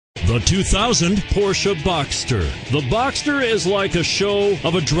The 2000 Porsche Boxster. The Boxster is like a show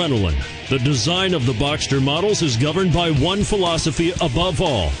of adrenaline. The design of the Boxster models is governed by one philosophy above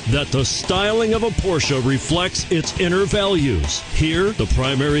all, that the styling of a Porsche reflects its inner values. Here, the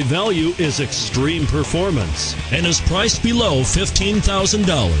primary value is extreme performance and is priced below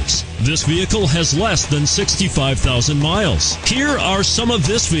 $15,000. This vehicle has less than 65,000 miles. Here are some of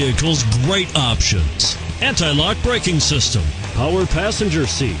this vehicle's great options: anti-lock braking system, power passenger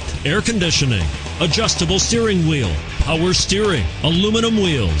seat, air conditioning, adjustable steering wheel, power steering, aluminum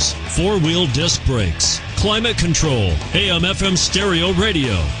wheels, four-wheel disc brakes, climate control, AM/FM stereo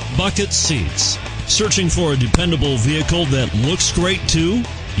radio, bucket seats. Searching for a dependable vehicle that looks great too?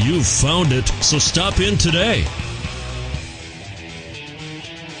 You've found it, so stop in today.